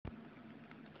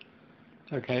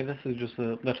Okay, this is just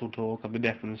a little talk of the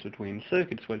difference between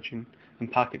circuit switching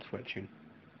and packet switching.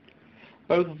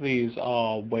 Both of these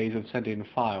are ways of sending a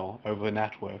file over a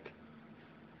network.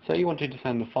 Say you wanted to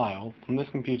send a file from this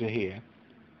computer here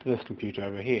to this computer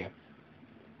over here.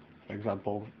 For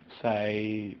example,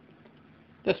 say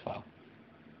this file.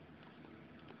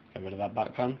 Get rid of that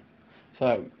background.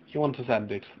 So you want to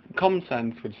send it. Common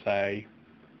sense would say,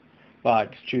 right,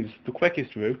 choose the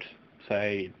quickest route,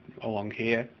 say along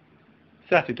here,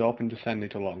 set it up and just send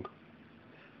it along.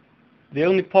 The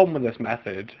only problem with this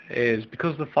method is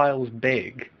because the file's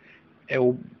big,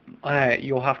 you'll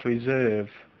have to reserve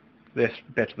this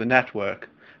bit of the network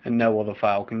and no other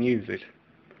file can use it.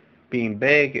 Being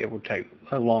big, it will take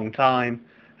a long time,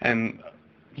 and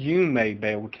you may be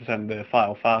able to send the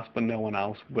file fast, but no one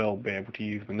else will be able to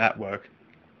use the network.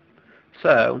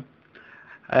 So,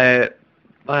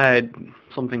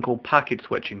 something called packet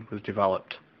switching was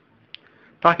developed.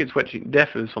 Packet switching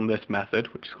differs from this method,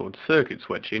 which is called circuit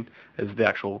switching, as the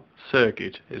actual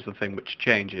circuit is the thing which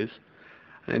changes,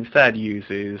 and instead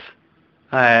uses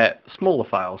smaller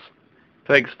files.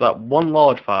 Breaks that one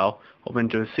large file up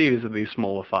into a series of these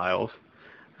smaller files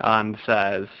and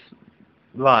says,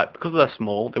 right, because they're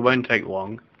small, they won't take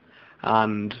long,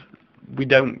 and we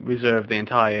don't reserve the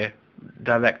entire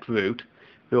direct route,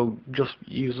 we'll just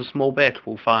use a small bit.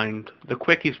 We'll find the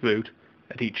quickest route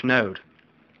at each node.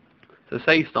 So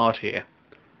say you start here.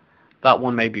 That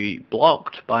one may be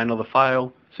blocked by another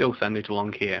file, so you'll send it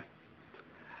along here.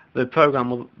 The program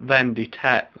will then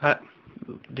detect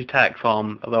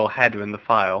from a little header in the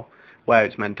file where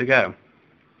it's meant to go.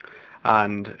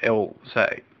 And it'll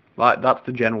say, right, that's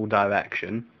the general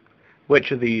direction.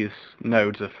 Which of these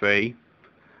nodes are free?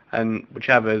 And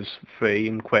whichever's free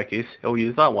and quickest, it'll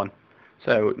use that one.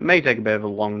 So it may take a bit of a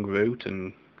long route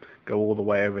and go all the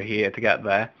way over here to get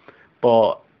there,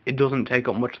 but it doesn't take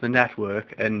up much of the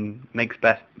network and makes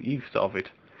best use of it.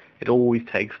 It always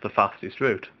takes the fastest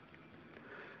route.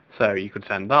 So you could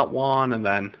send that one, and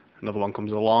then another one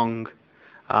comes along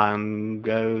and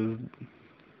goes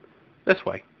this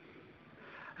way.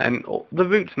 And the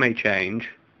routes may change,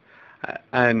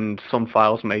 and some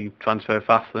files may transfer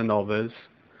faster than others,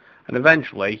 and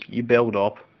eventually you build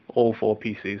up all four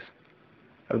pieces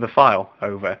of the file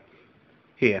over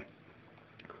here.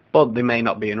 But they may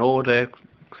not be in order,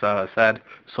 because as I said,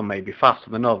 some may be faster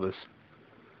than others.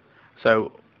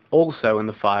 So also in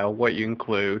the file, what you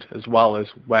include, as well as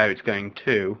where it's going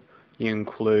to, you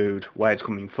include where it's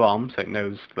coming from, so it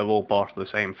knows they're all part of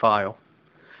the same file.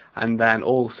 And then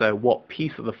also what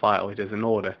piece of the file it is in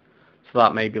order. So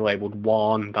that may be labeled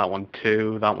 1, that one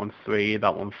 2, that one 3,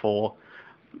 that one 4.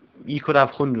 You could have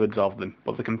hundreds of them,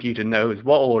 but the computer knows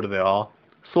what order they are,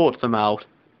 sorts them out,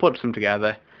 puts them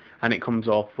together, and it comes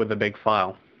off with a big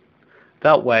file.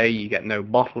 That way you get no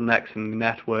bottlenecks in the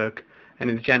network,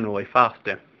 and it's generally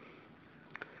faster.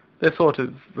 This sort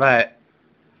of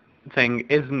thing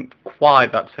isn't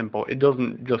quite that simple. It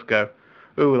doesn't just go,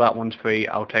 ooh, that one's free,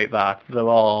 I'll take that. There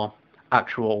are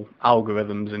actual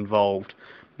algorithms involved,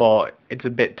 but it's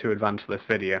a bit too advanced for this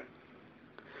video.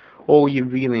 All you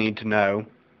really need to know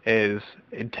is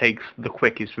it takes the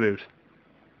quickest route.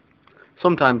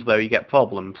 Sometimes though you get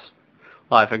problems.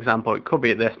 Like for example, it could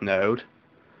be at this node,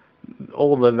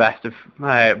 all the rest of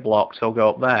blocks will go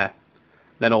up there,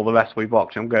 then all the rest will be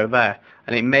blocked and go there,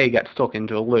 and it may get stuck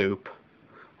into a loop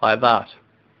like that.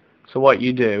 So what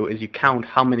you do is you count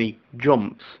how many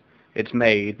jumps it's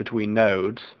made between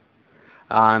nodes,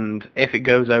 and if it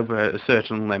goes over a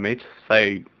certain limit,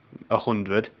 say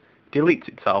 100, it deletes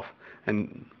itself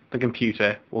and the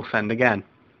computer will send again.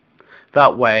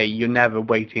 That way you're never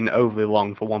waiting overly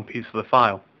long for one piece of the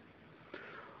file.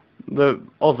 The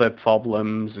other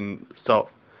problems and stuff,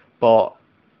 but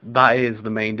that is the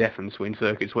main difference between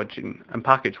circuit switching and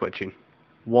packet switching.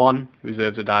 One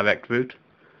reserves a direct route,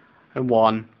 and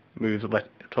one moves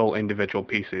little individual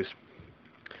pieces.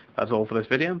 That's all for this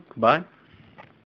video. Goodbye.